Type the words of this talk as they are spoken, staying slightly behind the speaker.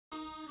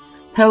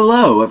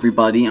Hello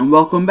everybody and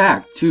welcome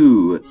back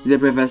to the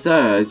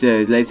Professor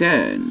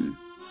Layton.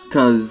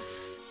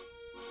 Cause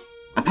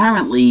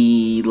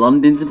apparently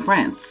London's in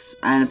France,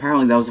 and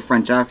apparently that was a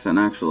French accent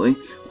actually.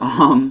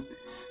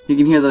 You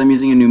can hear that I'm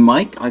using a new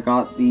mic. I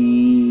got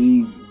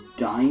the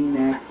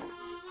Dynex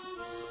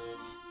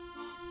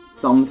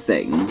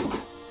something.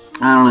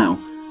 I don't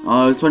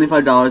know. It was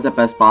 $25 at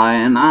Best Buy,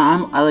 and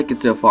I like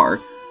it so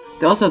far.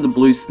 They also have the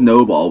blue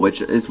snowball,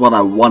 which is what I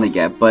want to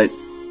get, but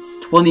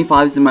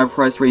 25 is in my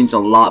price range, a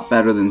lot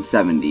better than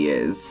 70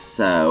 is,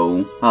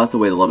 so I'll have to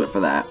wait a little bit for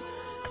that.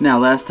 Now,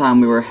 last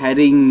time we were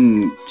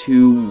heading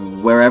to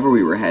wherever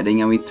we were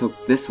heading, and we took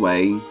this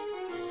way.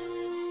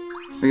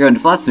 We're going to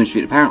Flatstone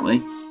Street,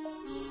 apparently.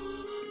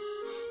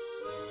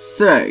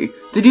 Say,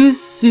 did you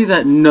see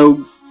that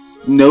no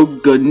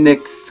good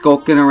Nick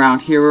skulking around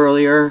here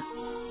earlier?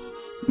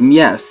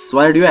 Yes,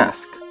 why did you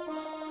ask?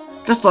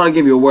 Just thought I'd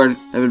give you a word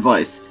of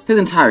advice. His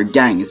entire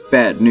gang is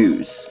bad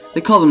news.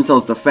 They call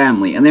themselves the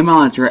family, and they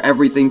monitor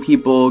everything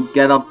people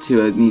get up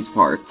to in these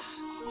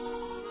parts.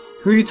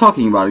 Who are you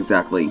talking about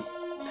exactly?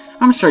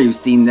 I'm sure you've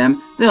seen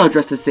them. They all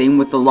dress the same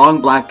with the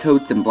long black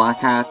coats and black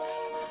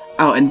hats.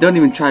 Oh, and don't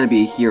even try to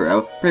be a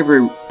hero.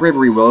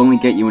 Bravery will only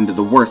get you into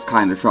the worst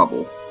kind of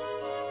trouble.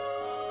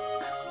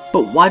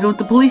 But why don't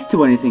the police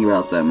do anything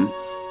about them?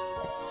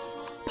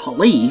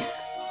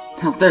 Police?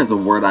 Now there's a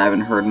word I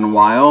haven't heard in a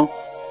while.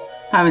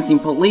 I haven't seen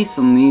police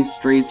on these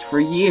streets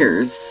for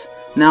years.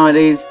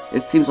 Nowadays,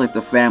 it seems like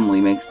the family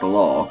makes the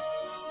law.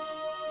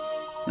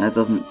 That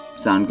doesn't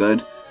sound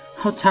good.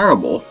 How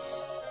terrible.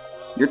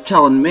 You're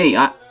telling me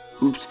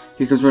Oops,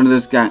 here comes one of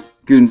those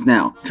goons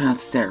now. Try not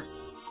to stare.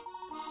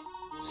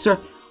 Sir,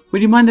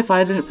 would you mind if I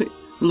had a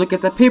look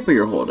at that paper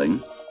you're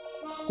holding?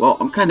 Well,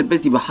 I'm kind of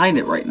busy behind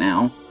it right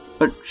now.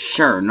 But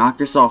sure, knock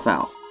yourself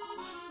out.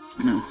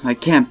 No,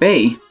 that can't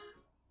be.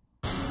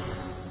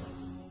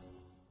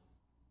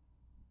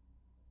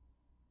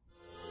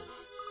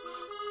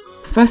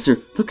 Professor,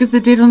 look at the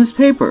date on this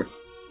paper.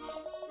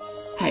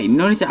 Hey,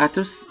 no need to act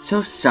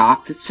so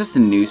shocked. It's just a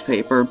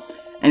newspaper.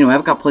 Anyway,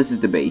 I've got places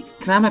to be.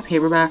 Can I have my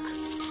paper back?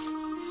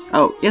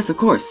 Oh, yes, of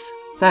course.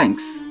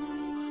 Thanks.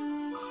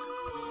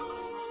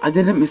 I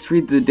didn't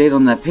misread the date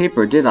on that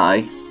paper, did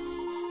I?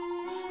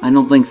 I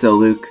don't think so,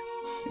 Luke.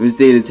 It was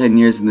dated 10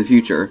 years in the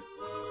future.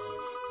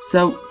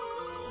 So,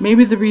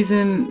 maybe the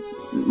reason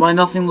why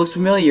nothing looks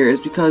familiar is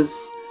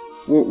because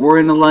we're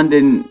in a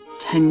London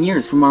 10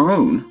 years from our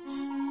own.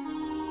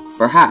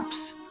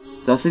 Perhaps,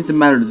 though I think the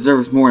matter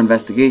deserves more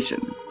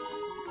investigation.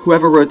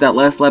 Whoever wrote that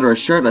last letter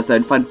assured us that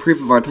I'd find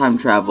proof of our time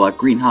travel at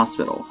Green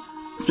Hospital.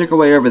 Let's make our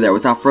way over there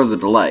without further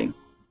delay.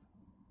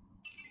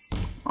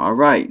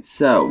 Alright,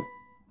 so,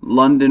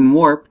 London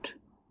warped.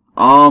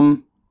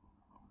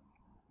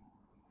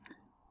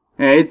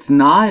 It's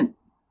not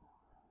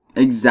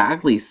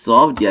exactly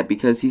solved yet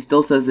because he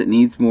still says it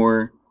needs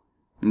more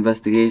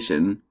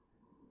investigation.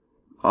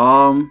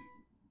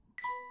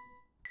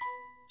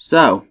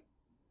 So,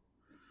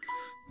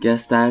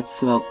 guess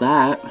that's about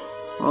that.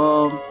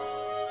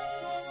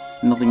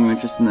 Nothing of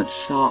interest in that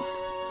shop.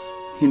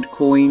 Hint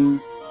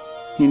coin.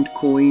 Hint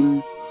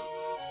coin.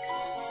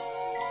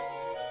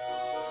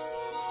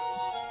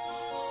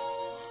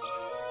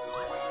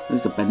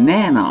 There's a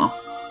banana.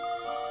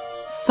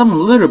 Some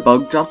litter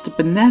bug dropped a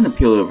banana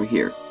peel over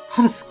here.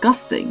 How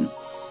disgusting.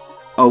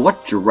 Oh,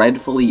 what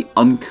dreadfully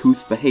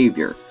uncouth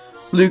behavior.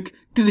 Luke,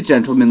 do the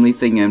gentlemanly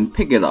thing and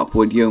pick it up,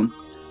 would you?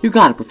 You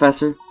got it,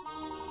 Professor.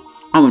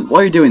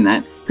 While you're doing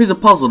that, here's a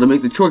puzzle to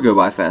make the chore go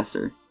by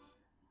faster.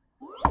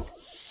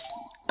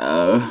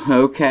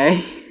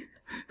 Okay.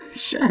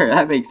 Sure,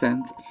 that makes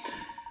sense.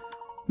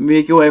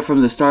 Make your way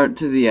from the start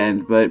to the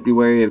end, but be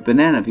wary of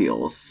banana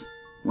peels.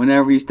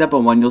 Whenever you step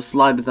on one, you'll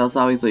slide without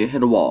stopping until you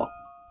hit a wall.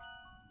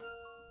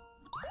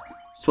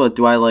 So what,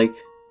 do I like...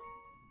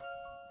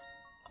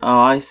 Oh,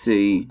 I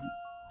see.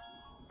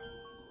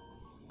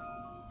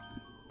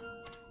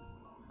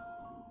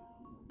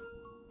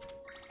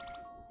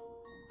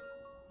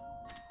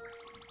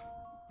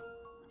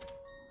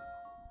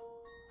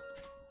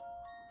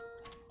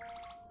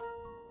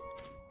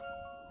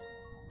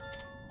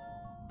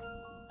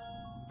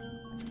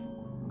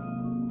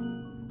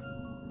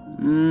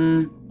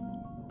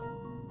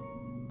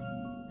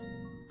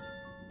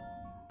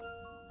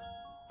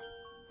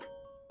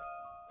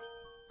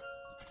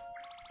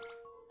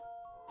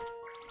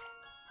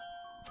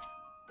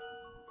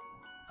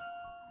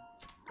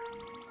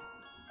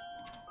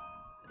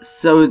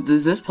 So,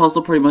 does this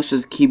puzzle pretty much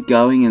just keep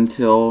going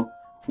until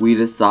we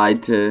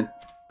decide to...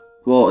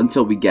 Well,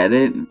 until we get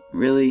it,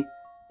 really?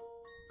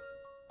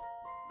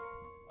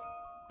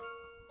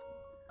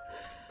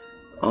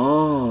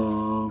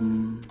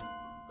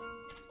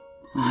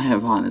 I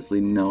have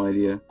honestly no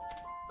idea.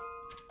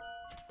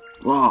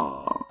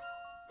 Wow.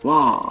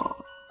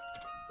 Wow.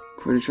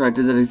 Pretty sure I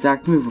did that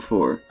exact move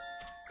before.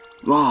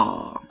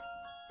 Wow.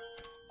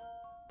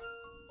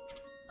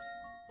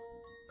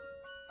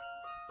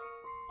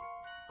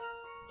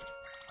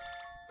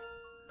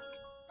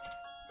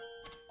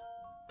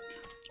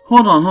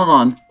 Hold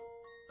on.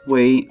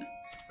 Wait.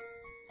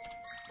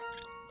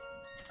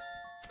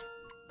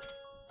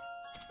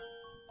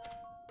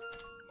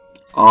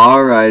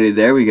 Alrighty,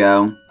 there we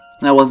go.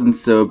 That wasn't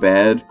so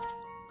bad.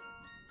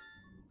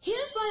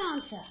 Here's my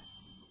answer.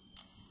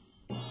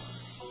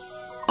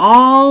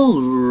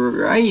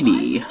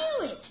 Alrighty. I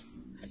knew it.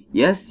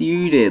 Yes,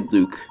 you did,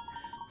 Luke.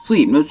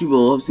 Sweet, most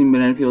people have seen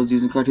banana peels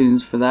using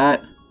cartoons for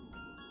that.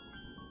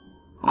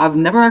 I've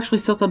never actually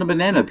stepped on a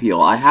banana peel,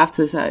 I have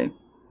to say.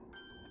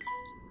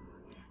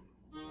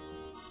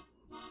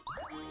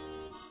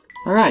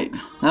 Alright,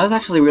 that was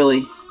actually a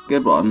really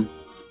good one.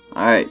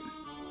 Alright.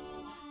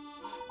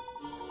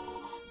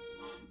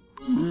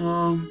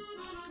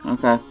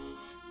 Okay.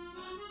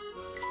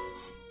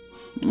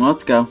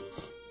 Let's go.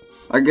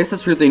 I guess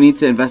that's true, they need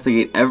to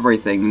investigate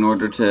everything in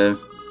order to,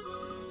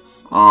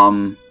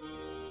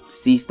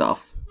 see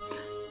stuff.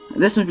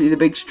 This must be the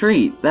big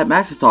street that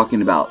Max was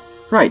talking about.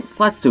 Right,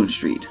 Flatstone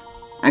Street.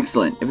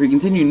 Excellent. If we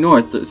continue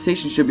north, the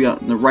station should be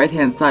on the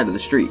right-hand side of the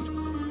street.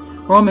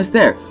 We're almost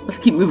there. Let's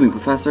keep moving,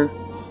 Professor.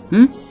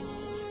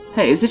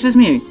 Hey, is it just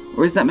me,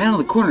 or is that man on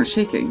the corner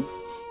shaking?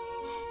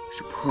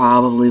 Should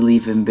probably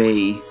leave him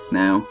be.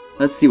 Now,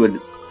 let's see what it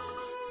is.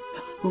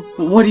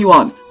 What do you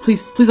want?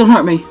 Please don't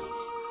hurt me.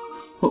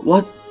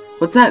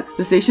 What's that?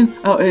 The station?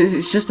 Oh,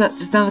 it's just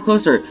down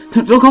closer.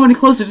 Don't come any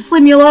closer. Just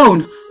leave me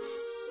alone.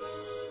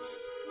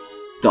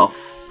 The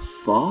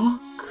fuck?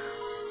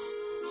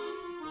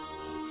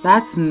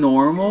 That's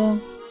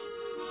normal?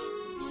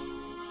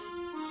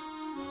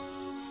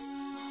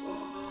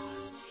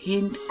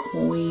 Hint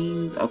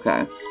coins.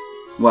 Okay.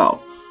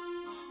 Well.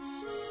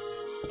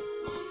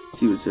 Let's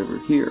see what's over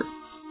here.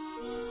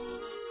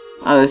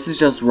 Oh, this is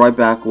just right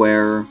back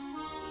where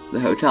the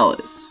hotel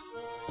is.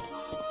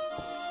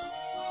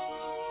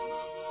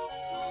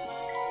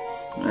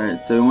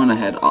 Alright, so we want to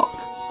head up.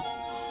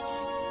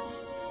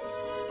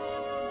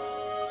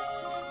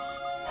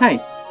 Hey,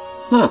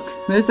 look,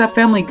 there's that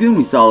family goon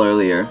we saw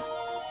earlier.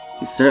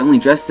 He's certainly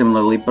dressed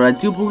similarly, but I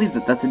do believe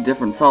that that's a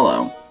different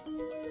fellow.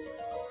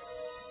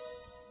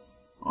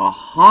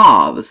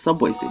 Aha, the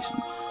subway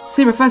station.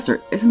 Say,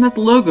 Professor, isn't that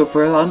the logo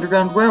for the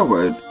Underground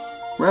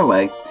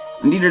Railway?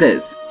 Indeed it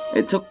is.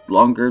 It took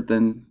longer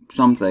than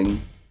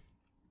something.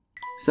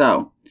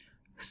 So,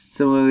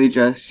 similarly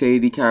dressed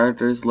shady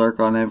characters lurk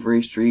on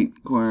every street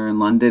corner in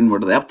London.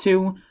 What are they up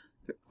to?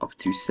 They're up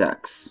to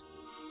sex.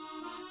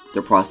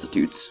 They're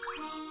prostitutes.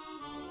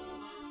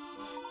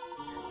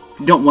 If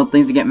you don't want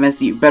things to get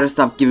messy, you better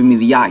stop giving me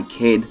the eye,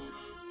 kid.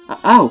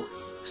 Oh,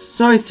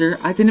 sorry, sir.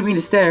 I didn't mean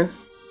to stare.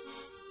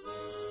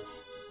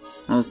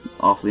 That was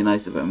awfully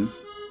nice of him.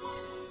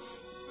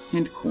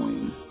 Hint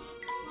coin.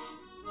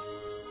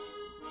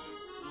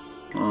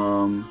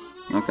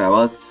 Okay, well,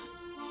 let's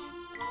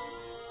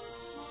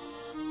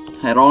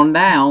head on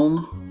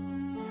down.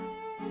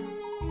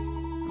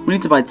 We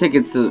need to buy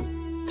tickets to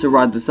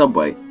ride the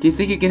subway. Do you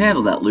think you can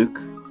handle that,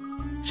 Luke?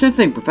 Sure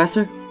thing,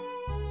 Professor.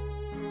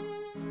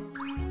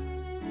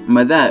 And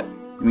by that,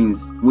 it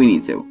means we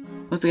need to.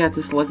 Looks like I have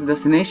to select a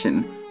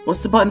destination.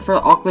 What's the button for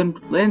Auckland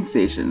Land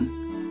Station?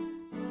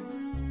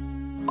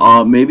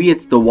 Maybe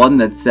it's the one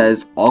that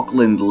says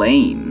Auckland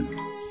Lane.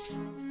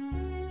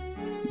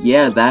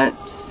 Yeah,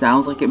 that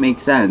sounds like it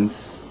makes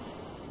sense.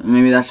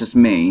 Maybe that's just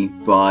me,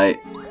 but...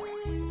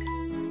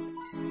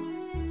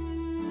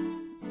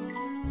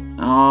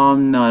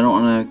 no, I don't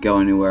want to go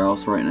anywhere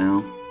else right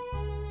now.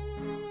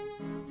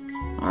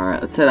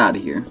 Alright, let's head out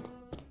of here.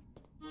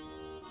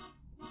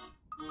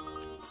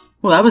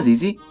 Well, that was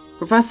easy.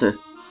 Professor,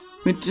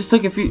 we're just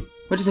a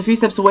few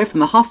steps away from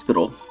the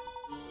hospital.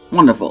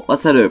 Wonderful,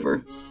 let's head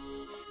over.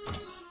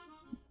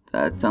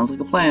 That sounds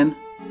like a plan.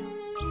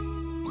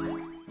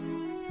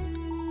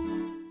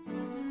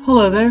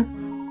 Hello there.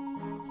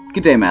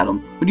 Good day,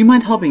 madam. Would you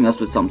mind helping us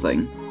with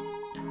something?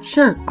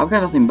 Sure, I've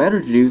got nothing better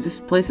to do. This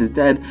place is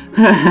dead.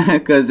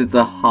 Because it's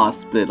a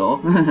hospital.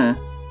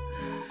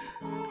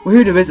 We're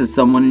here to visit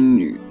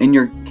someone in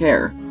your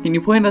care. Can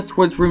you point us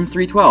towards room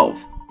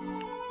 312?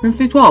 Room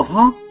 312,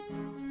 huh?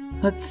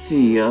 Let's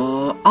see,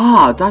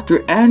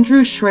 Dr.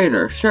 Andrew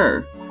Schrader,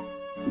 sure.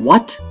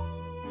 What?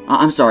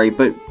 I'm sorry,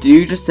 but did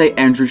you just say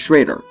Andrew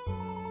Schrader?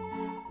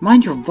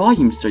 Mind your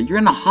volume, sir. You're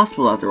in a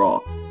hospital after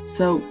all.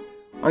 So,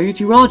 are you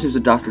two relatives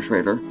of Dr.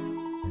 Schrader?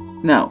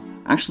 No,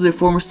 actually a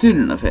former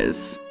student of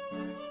his.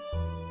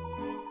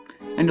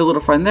 And your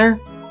little friend there?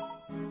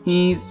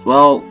 He's,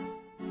 well,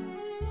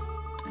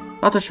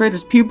 Dr.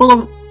 Schrader's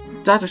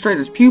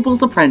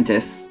pupil's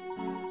apprentice.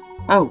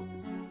 Oh,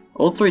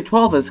 Old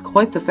 312 has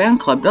quite the fan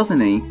club,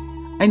 doesn't he?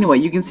 Anyway,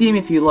 you can see him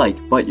if you like,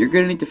 but you're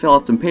gonna need to fill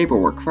out some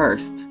paperwork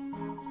first.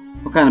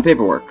 What kind of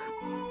paperwork?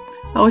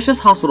 Oh, it's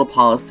just hospital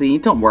policy.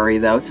 Don't worry,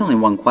 though. It's only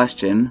one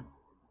question.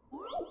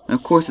 And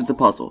of course, it's a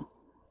puzzle.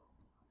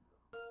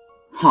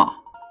 Huh.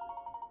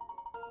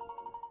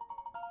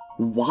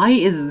 Why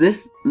is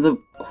this the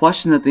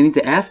question that they need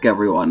to ask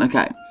everyone?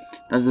 Okay.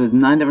 There's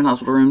 9 different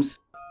hospital rooms.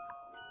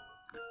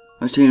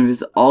 I was trying to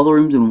visit all the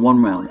rooms in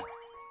one round.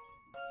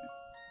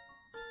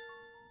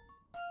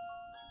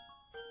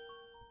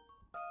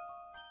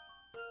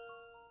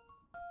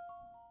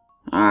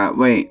 Alright,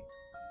 wait.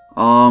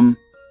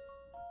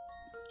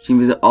 She can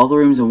visit all the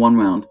rooms in one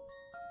round.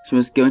 She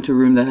must go into a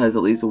room that has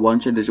at least one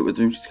shared digit with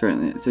the room she's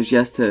currently in. So she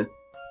has to...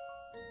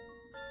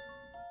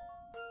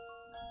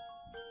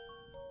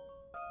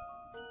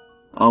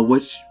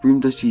 which room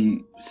does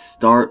she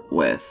start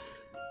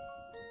with?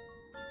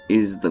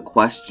 Is the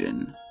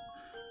question.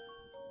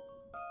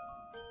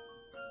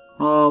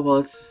 Well,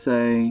 let's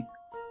say...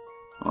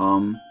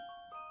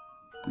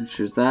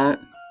 Choose that.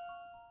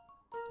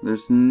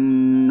 There's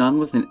none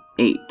with an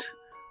 8.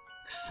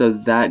 So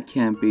that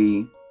can't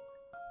be...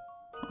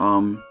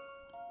 If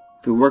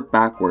we work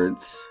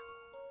backwards...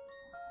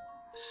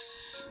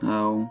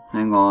 So,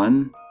 hang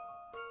on.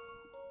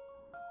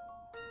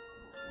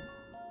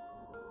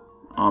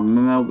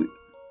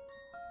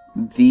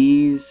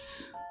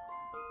 These...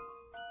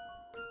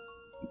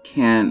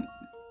 can't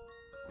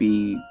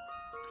be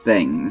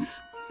things.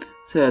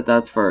 So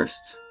that's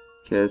first.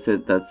 Okay, that's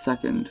it. That's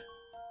second.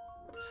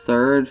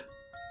 Third.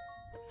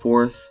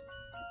 Fourth.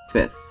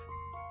 Fifth.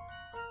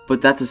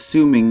 But that's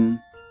assuming...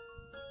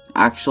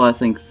 Actually, I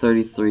think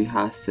 33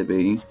 has to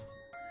be.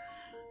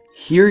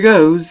 Here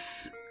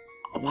goes.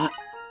 What?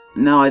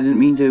 No, I didn't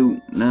mean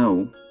to.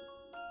 No.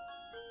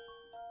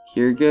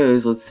 Here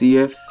goes. Let's see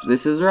if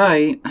this is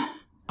right.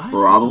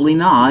 Probably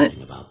not.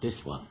 About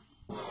this one.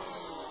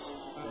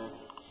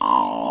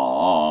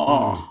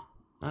 Oh.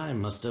 I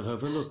must have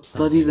overlooked something.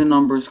 Study the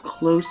numbers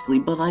closely,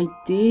 but I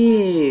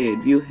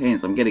did. View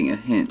hints. I'm getting a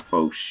hint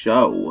for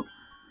show.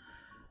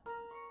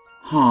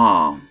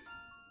 Huh.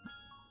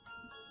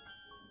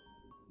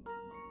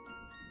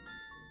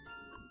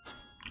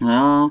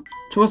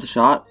 It's worth a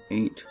shot.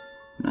 8.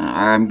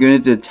 I'm gonna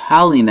do a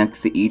tally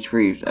next to each for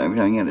each every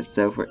time I get it.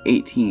 So for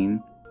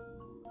 18.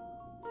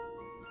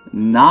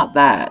 Not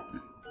that.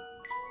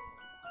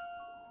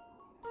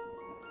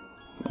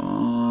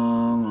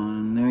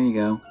 There you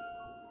go.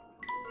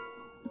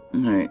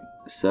 Alright,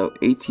 so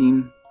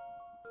 18,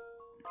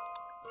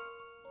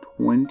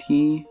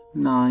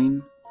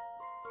 29,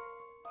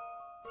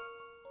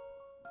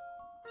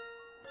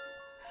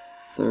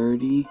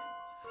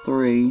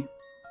 33,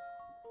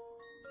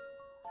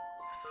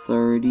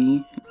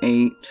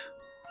 38,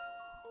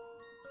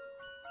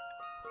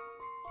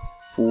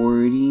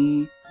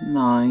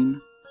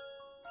 49,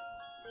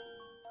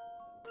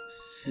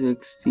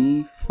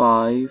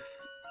 65.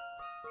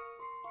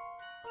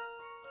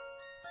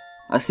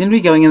 I seem to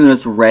be going in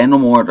this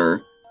random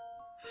order.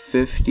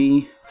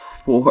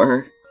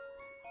 54,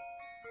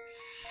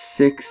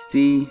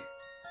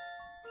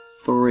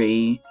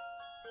 63,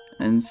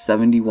 and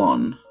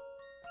 71.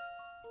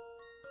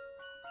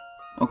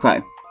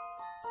 Okay.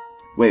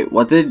 Wait,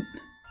 what good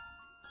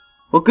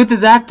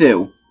did that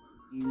do?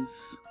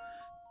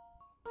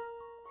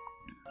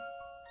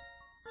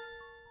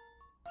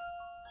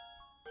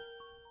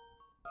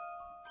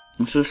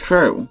 This is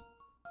true.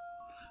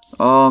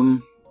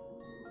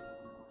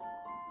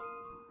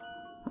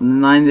 The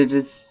 9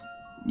 digits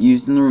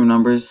used in the room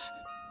numbers.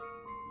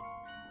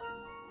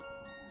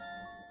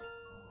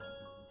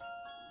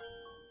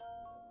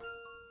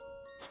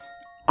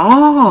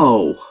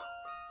 Oh!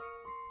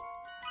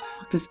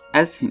 What does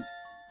S hint?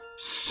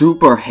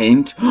 Super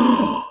hint?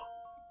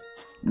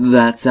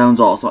 That sounds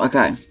awesome.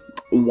 Okay.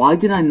 Why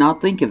did I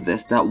not think of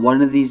this? That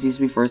one of these needs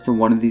to be first and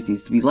one of these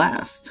needs to be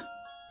last.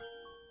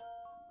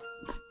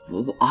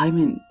 Well, I'm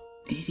an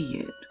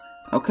idiot.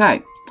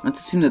 Okay. Let's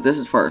assume that this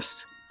is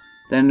first.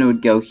 Then it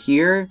would go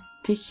here,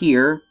 to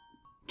here,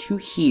 to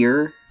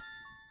here,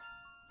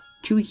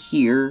 to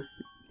here,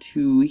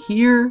 to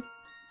here,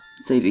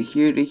 say to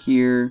here, to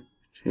here,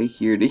 to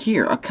here, to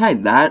here. Okay,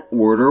 that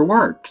order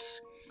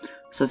works.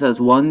 So it says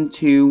 1,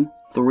 2,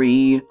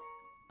 3,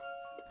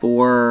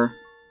 4,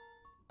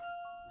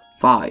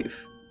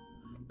 5.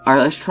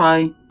 Alright, let's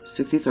try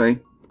 63.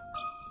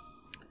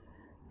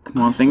 Come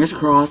on, fingers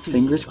crossed,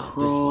 fingers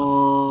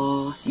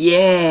crossed.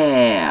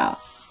 Yeah!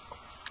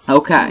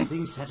 Okay.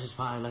 Things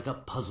satisfy like a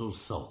puzzle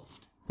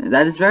solved.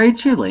 That is very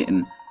true,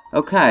 Layton.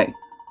 Okay.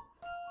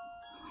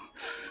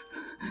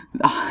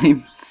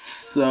 I'm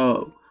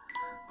so...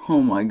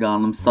 Oh my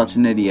god, I'm such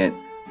an idiot.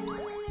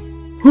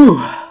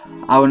 Whew.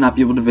 I would not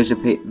be able to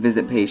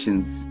visit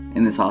patients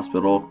in this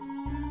hospital.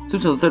 So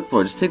to the 3rd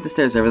floor, just take the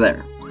stairs over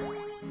there.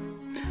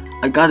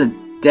 I got a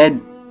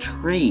dead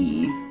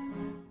tree.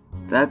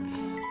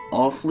 That's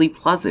awfully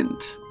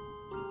pleasant.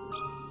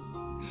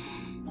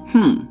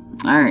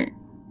 Alright.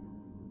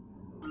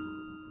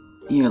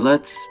 Here,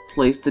 let's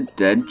place the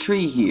dead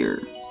tree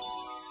here.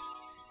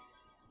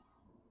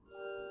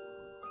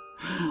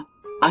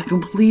 I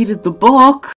completed the book!